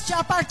veste,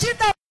 a partir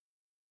da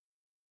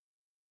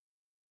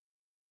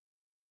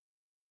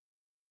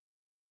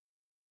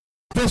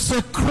the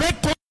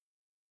secretos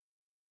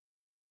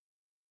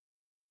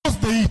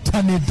de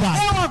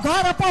eternidade. eu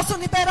agora posso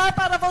liberar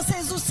para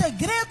vocês os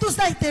segredos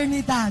da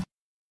eternidade.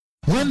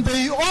 When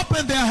they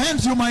open their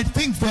hands, you might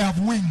think they have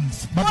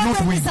wings, but Quando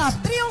not eles wings.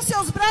 abriam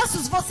seus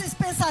braços, vocês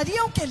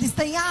pensariam que eles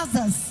têm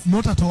asas.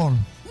 Not at all.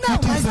 Não,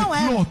 It mas is the não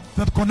é. cloth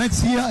that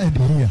connects here and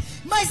here.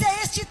 Mas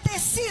é este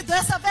tecido,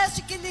 essa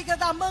veste que liga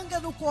da manga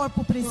no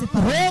corpo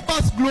principal.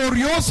 Robas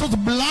gloriosos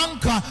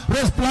blanca,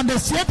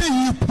 resplandeciente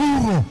y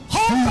puro.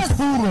 Roupas, Y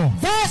puro.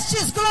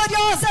 vestes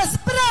gloriosas,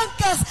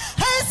 brancas,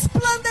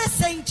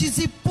 resplandecentes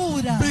e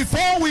puras.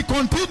 Before we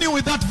continue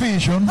with that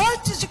vision,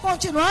 Antes de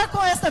continuar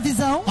com esta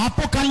visão,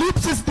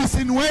 Apocalipsis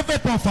 19,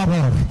 por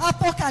favor.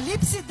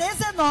 Apocalipse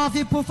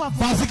 19, por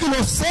favor.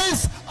 Versículos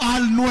 6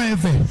 al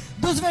 9.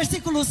 Dos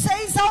versículos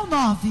 6 ao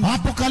 9.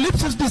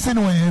 Apocalipsis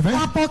 19.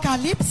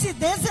 Apocalipse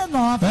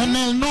 19, En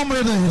el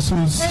nombre de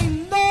Jesús.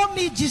 em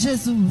nome de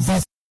Jesus.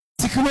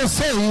 Versículo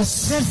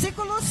 6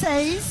 Versículo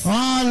 6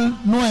 al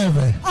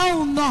 9.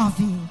 ao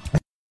 9.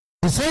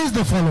 It says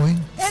the following.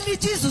 Ele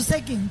diz o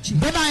seguinte: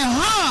 Then I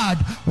heard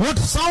what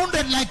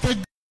sounded like a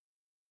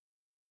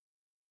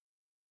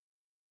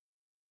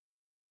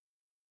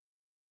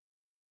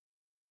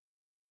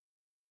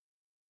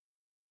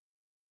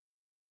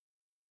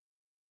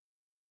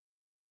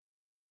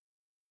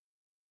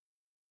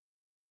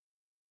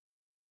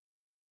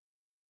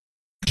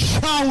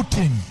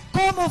shouting.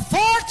 como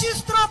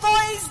fortes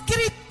trovões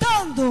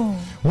gritando.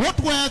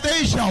 What were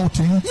they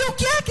shouting? E o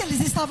que é que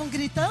eles estavam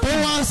gritando? They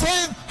were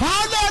saying,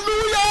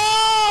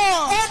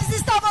 Hallelujah! Eles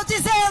estavam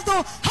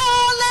dizendo,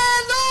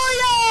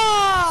 Aleluia!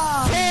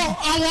 For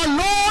our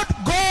Lord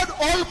God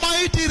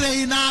Almighty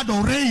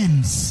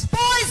reigns.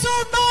 Pois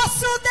o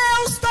nosso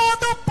Deus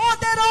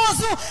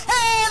Todo-Poderoso,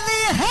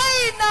 Ele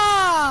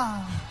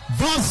reina.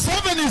 Verse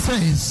 7 it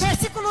says,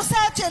 Versículo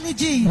 7 ele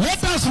diz,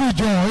 let us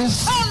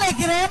rejoice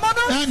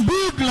alegremo-nos and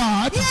be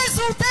glad e and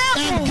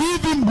exultemos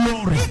give him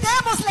glory. e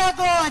demos-lhe a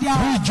glória.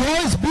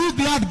 Rejoice, be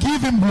glad,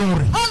 give him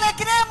glory.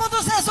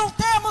 Alegremos-nos,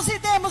 exultemos e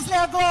demos-lhe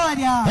a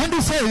glória. And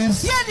he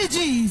says, E ele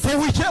diz, for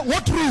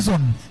what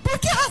reason? por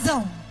que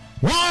razão?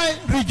 Why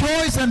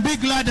rejoice and be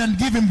glad and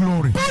give him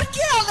glory? Por que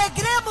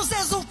alegremos,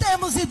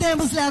 exultemos e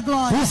demos-lhe a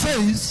glória? He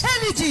says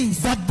Ele diz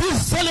that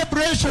this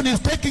celebration is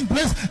taking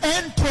place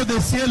dentro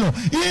del cielo,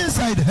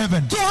 inside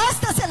heaven. que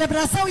esta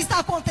celebração está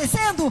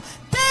acontecendo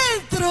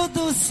dentro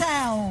do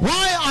céu.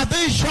 Why are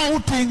they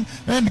shouting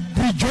and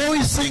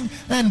rejoicing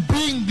and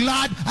being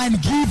glad and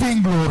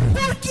giving glory?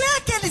 Por que é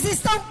que eles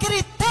estão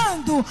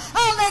gritando,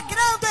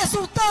 alegrando,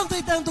 exultando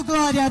e dando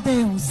glória a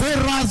Deus? The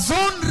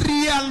razón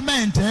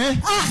realmente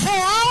A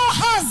real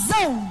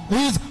razão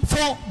is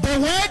for the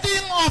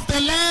wedding of the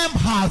Lamb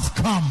has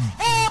come.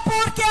 é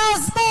porque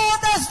as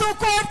bodas do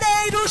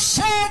Cordeiro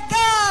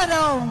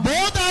chegaram.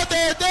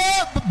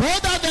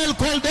 Boda del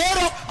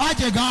Cordero ha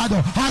llegado,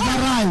 has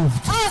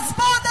arrived. As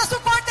bodas do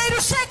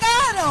Cordeiro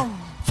chegaram.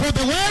 For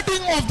the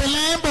wedding of the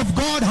Lamb of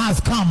God has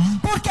come,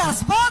 Porque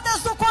as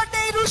bodas do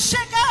Cordeiro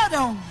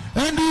chegaram.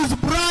 and his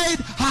bride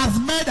has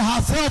made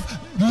herself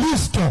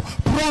listo,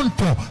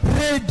 pronto,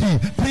 ready,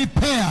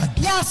 prepared.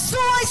 E a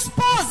sua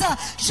esposa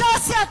já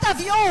se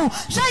ataviou,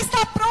 já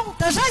está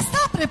pronta, já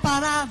está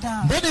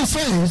preparada. Then he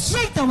says,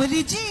 E então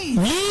ele diz,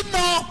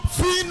 lino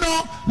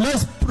fino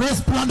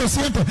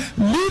resplandeciente.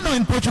 Lino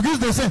in Portuguese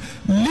they say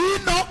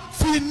lino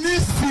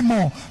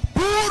finíssimo,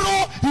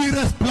 puro y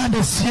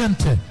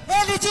resplandeciente.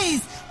 ele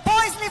diz,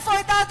 pois lhe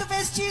foi dado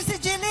vestir-se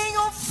de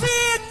linho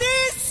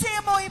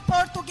finíssimo em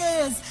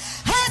português,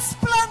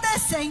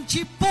 resplandecente,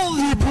 Y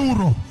puro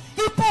puro.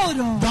 e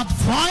puro. That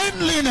fine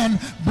linen,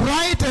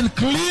 bright and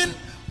clean,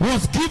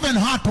 was given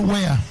her to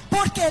wear.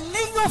 Porque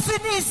linho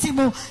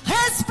finíssimo,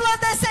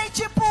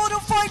 resplandecente e puro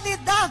foi lhe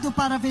dado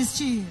para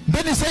vestir.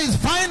 Then he says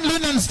fine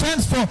linen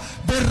stands for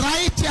the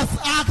righteous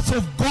acts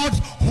of God's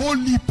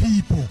holy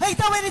people.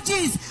 Então ele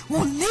diz,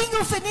 o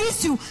linho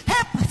finíssimo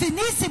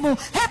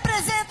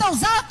representa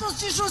os atos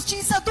de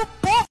justiça do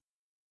povo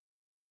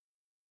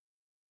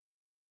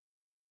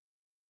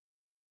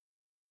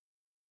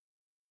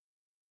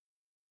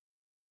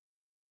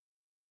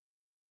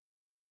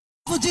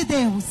de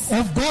Deus,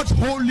 Of God's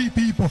holy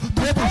people.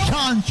 Povo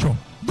chancho.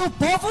 do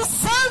povo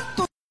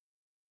santo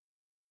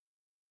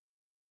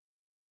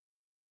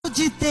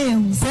de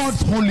Deus,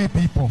 God's holy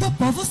people. do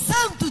povo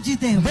santo de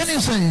Deus. Then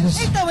he says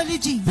Então ele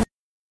diz,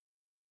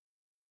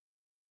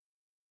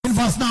 in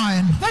verse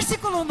 9,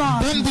 versículo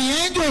 9, then the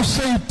angel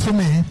said to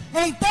me,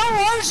 então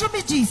o anjo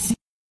me disse,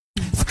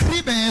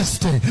 Scribe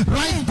este,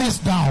 write this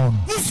down.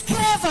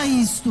 escreva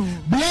isto.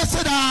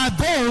 Blessed are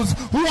those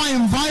who are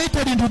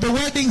invited into the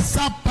wedding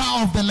supper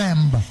of the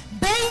Lamb.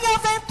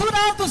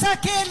 Bem-aventurados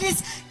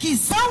aqueles que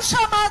são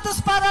chamados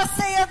para a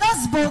ceia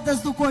das bodas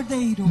do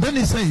Cordeiro. Then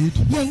he said,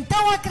 E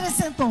então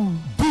acrescentou,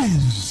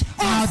 these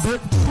are the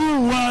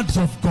true words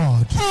of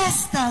God.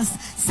 estas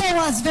são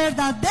as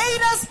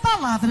verdadeiras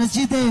palavras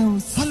de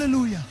Deus.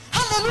 Hallelujah.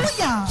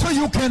 Aleluia! So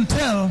you can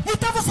tell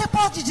Então você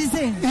pode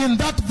dizer, in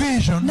that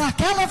vision,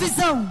 naquela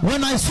visão,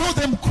 when I saw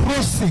them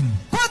crossing,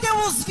 quando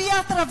eu os vi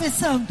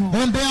atravessando,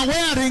 and they are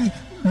wearing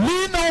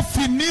lino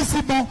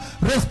finíssimo,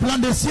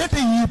 resplandeciente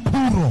y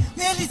puro.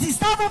 eles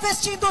estavam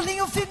vestindo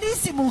linho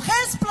finíssimo,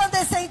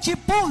 resplandecente e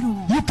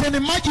puro. You can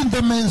imagine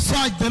the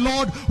message the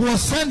Lord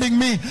was sending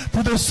me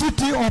to the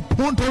city of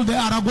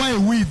Pontal-Do-Araguia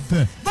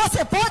with.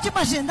 Você pode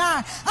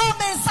imaginar a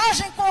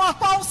mensagem com a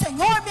qual o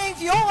Senhor me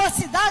enviou à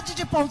cidade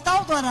de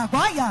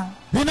Pontal-Do-Araguia?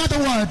 In other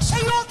words,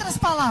 Em outras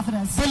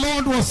palavras, the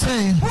Lord was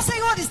saying, o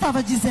Senhor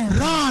estava dizendo,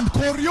 run,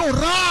 corrió,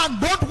 run,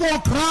 don't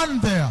walk, run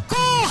there.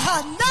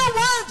 corra,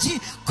 não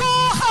ande,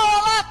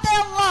 corra lá até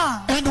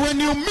lá. And when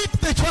you meet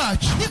the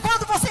church, E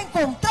quando você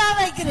encontrar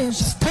a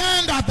igreja,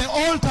 stand at the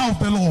altar of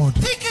the Lord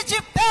fique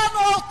de pé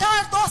no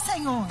altar do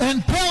Senhor and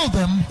tell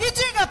them e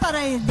diga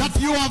para eles that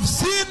you have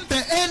seen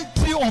the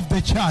entry of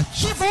the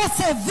church. que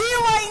você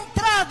viu a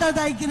entrada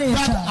da That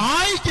igreja.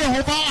 I,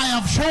 Jehovah, I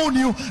have shown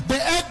you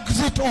the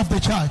exit of the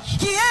church.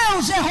 Que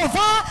eu,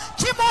 Jeová,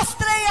 te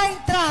mostrei a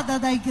entrada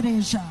da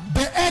igreja.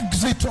 The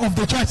exit of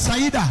the church,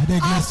 saída da A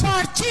igreja.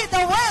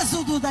 partida, o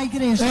êxodo da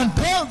igreja. And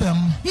tell them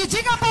E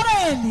diga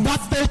para eles that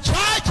the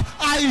church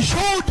I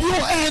showed you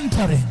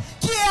entering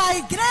que a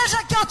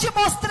igreja que eu te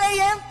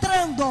mostrei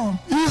entrando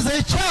is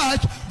a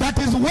church that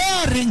is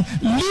wearing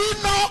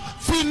lino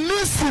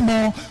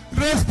finísimo,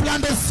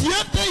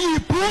 resplandeciente y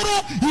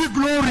puro y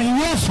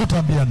glorioso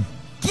también.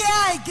 que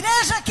é a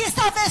igreja que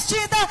está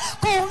vestida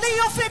com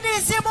linho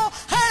finíssimo,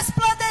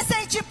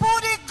 resplandecente,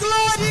 puro e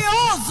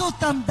glorioso povo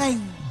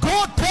também.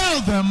 Go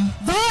tell them,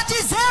 Vou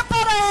dizer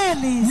para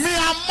eles, mi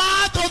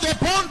amado de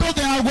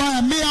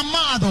Pontal-Do-Araguia, mi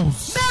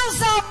amados.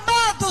 meus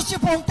amados de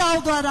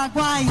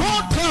Pontal-Do-Araguia.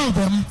 Go tell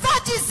them Vá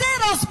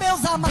dizer aos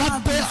meus that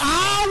amados the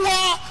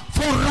hour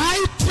for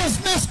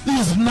righteousness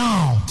is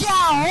now. que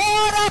a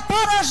hora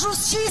para a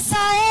justiça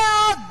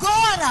é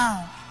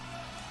agora.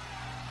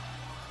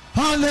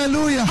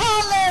 Hallelujah.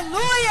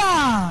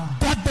 Aleluia!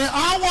 That the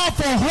hour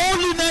for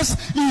holiness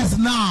is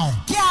now.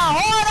 Que a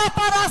hora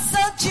para a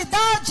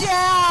santidade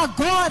é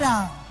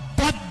agora.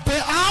 That the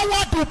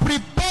hour to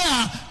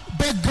prepare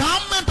the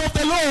garment of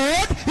the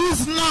Lord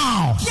is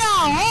now. Que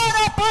a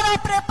hora para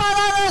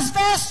preparar as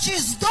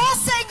vestes do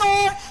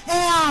Senhor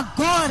é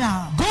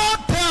agora. Go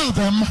tell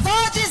them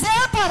Vou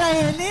dizer para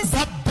eles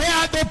that they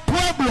are the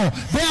pueblo,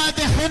 they are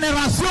the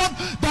generación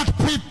that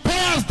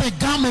prepares the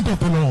garment of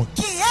the Lord.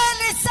 que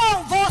eles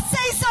são,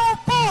 vocês são o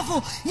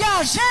povo e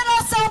a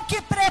geração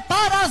que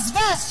prepara as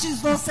vestes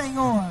do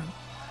Senhor.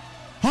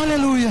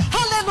 Hallelujah.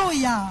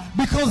 Aleluia!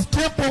 Because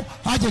tempo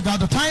ha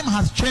llegado. Time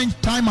has changed,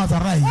 time has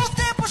arrived. O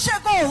tempo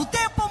chegou, o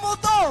tempo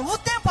mudou, o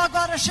tempo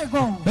agora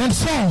chegou. And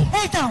so,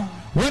 Então,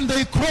 when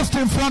they crossed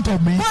in front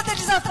of me, quando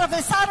eles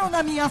atravessaram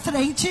na minha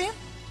frente,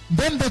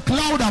 then the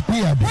cloud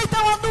appeared.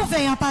 então a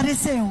nuvem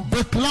apareceu.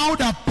 The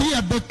cloud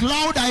appeared. The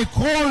cloud I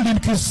called in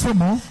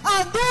Kisumu.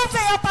 A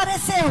nuvem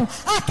apareceu,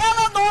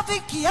 aquela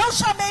nuvem que eu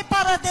chamei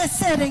para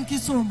descer em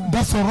Kisumu.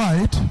 That's all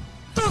right.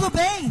 Tudo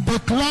bem? The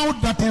cloud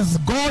that is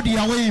God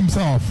Yahweh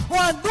himself.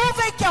 A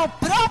nuvem que é o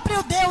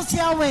próprio Deus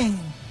Yahweh.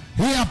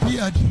 He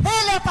appeared.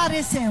 Ele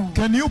apareceu.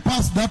 Can you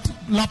pass that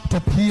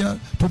laptop here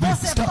to the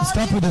Você start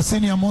pode- with the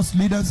senior most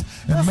leaders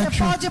and Você make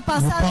sure pode you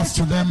passar pass este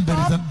to them.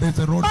 laptop There's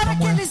a road para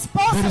que somewhere. eles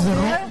possam There is a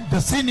ver. road.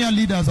 The senior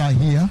leaders are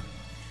here.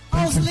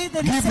 Aos Thank you.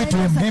 líderes Give it to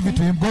sérios him. Give it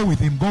to aqui. him. Go with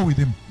him. Go with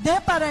him.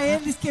 Dê para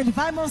eles que ele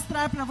vai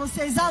mostrar para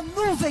vocês a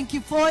nuvem que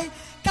foi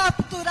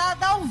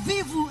capturada ao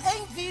vivo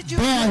em vídeo.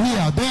 They are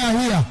here. They are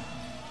here.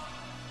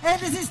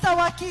 Eles estão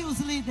aqui, os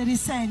líderes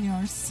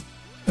sêniores.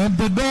 And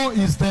the door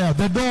is there.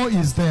 The door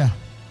is there.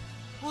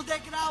 O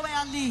degrau é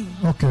ali.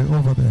 Okay,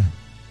 over there.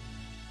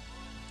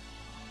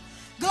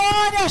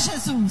 Glória a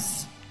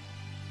Jesus.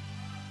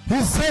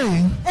 He's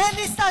saying,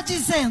 Ele está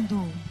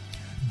dizendo,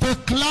 the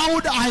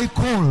cloud I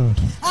called.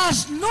 a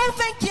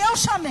nuvem que eu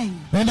chamei.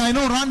 And I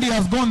know Randy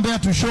has gone there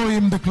to show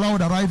him the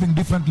cloud arriving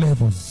different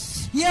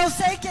levels. E eu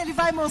sei que ele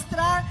vai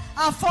mostrar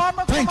a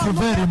forma como Thank a you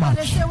nuvem very much.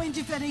 apareceu em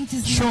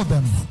diferentes Show níveis.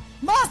 them.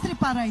 Mostre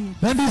para ele.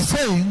 And he's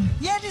saying,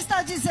 E ele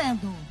está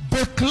dizendo,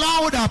 the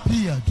cloud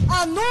appeared.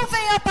 a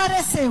nuvem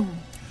apareceu.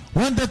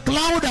 When the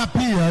cloud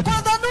appeared,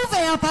 Quando a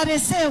nuvem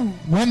apareceu,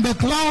 when the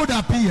cloud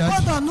appeared,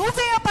 quando a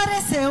nuvem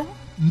apareceu,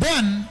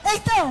 then,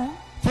 então,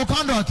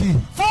 focando aqui,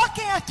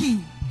 foquem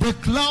aqui. the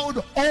cloud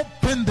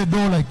opened the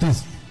door like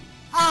this.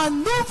 A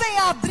nuvem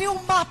abriu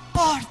uma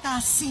porta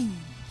assim.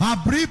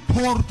 Abrí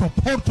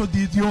porto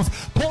de Dios,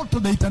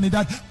 porto de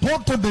eternidad,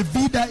 porto de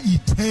vida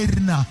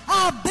eterna.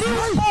 Abriu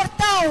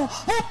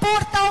o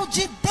portal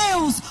de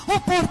Deus, o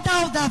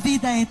portal da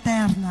vida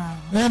eterna.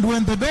 And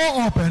when the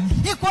door opened,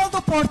 E quando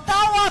o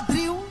portal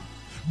abriu,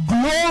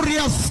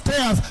 glorious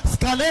stairs,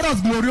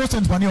 escaleras gloriosas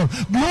en español,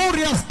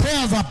 glorious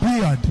stairs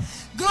appeared.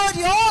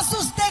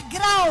 gloriosos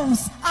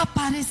degraus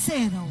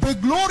apareceram. The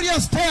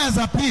glorious stairs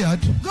appeared,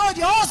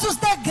 Gloriosos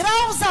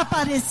degraus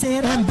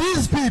apareceram. and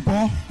these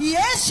people, E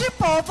este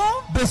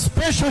povo, the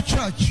special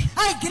church,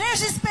 a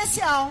igreja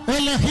especial,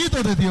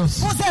 elegido de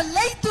Dios, os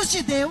eleitos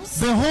de Deus,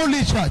 the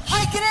holy church,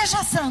 a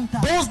igreja santa,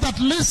 those that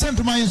listened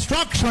to my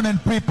instruction and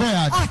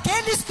prepared.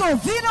 aqueles que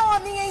ouviram a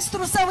minha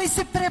instrução e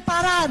se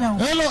prepararam.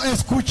 Elo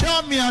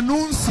escuchar mi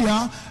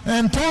anuncia,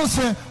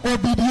 entonces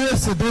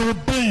obedece, they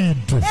obeyed.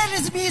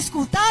 Eles me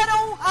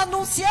escutaram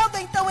anunciando,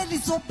 então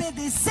eles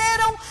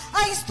obedeceram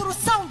à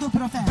instrução do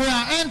profeta. They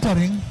are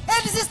entering.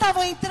 Eles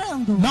estavam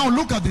entrando. Now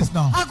look at this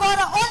now.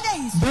 Agora olha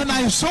isso. Then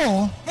I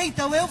saw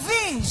Então eu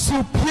vi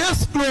sus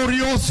pies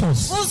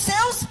gloriosos os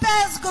seus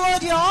pés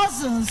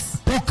gloriosos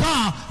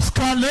tocar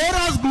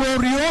escaleras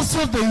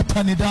gloriosas de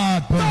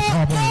eternidad. por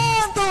favor.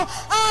 tocando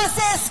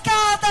as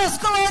escadas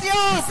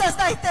gloriosas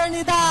da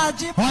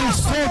eternidade. Por I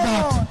saw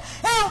favor.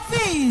 Eu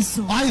vi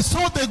isso. I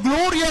saw the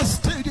glorious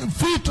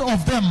feet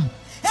of them,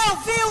 Eu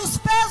vi os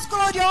pés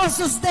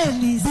gloriosos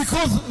deles.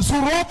 because sus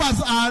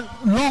robas are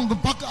long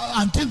back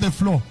until the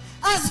floor.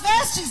 As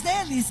vestes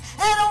deles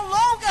eram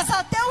longas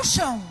até o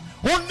chão.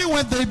 Only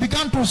when they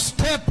began to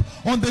step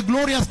on the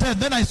glorious stairs,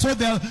 then I saw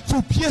their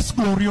sus pies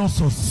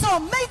gloriosos.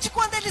 Somente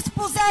quando eles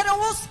puseram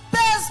os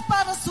pés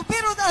para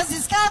subir as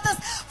escadas,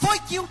 foi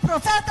que o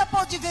profeta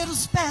pôde ver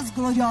os pés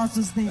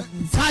gloriosos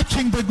deles.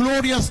 Touching the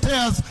glorious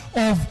stairs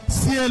of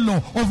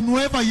cielo, of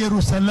Nueva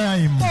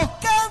Jerusalem.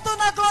 Tocando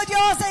na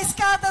gloriosa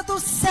escada do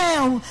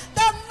céu,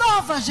 da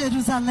Nova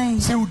Jerusalém.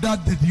 Ciudad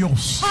de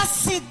Dios. A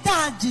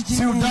cidade de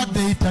Ciudad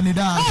Deus. de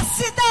eternidad. A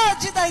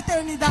cidade da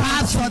eternidade.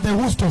 Casa de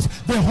justos,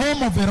 the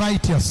home of the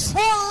righteous. O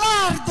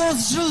lar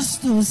dos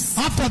justos.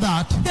 After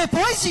that,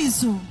 Depois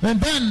disso, and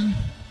then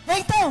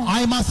então,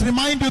 I must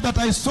remind you that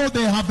I saw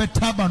they have a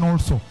turban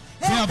also.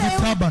 They Eu have a tenho-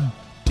 turban.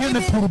 Tiene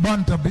e me-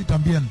 turban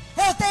también.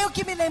 eu eu tenho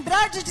que me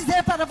lembrar de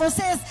dizer para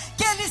vocês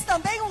que eles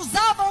também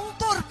usavam um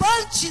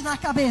turbante na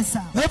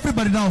cabeça.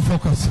 Everybody now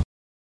focus.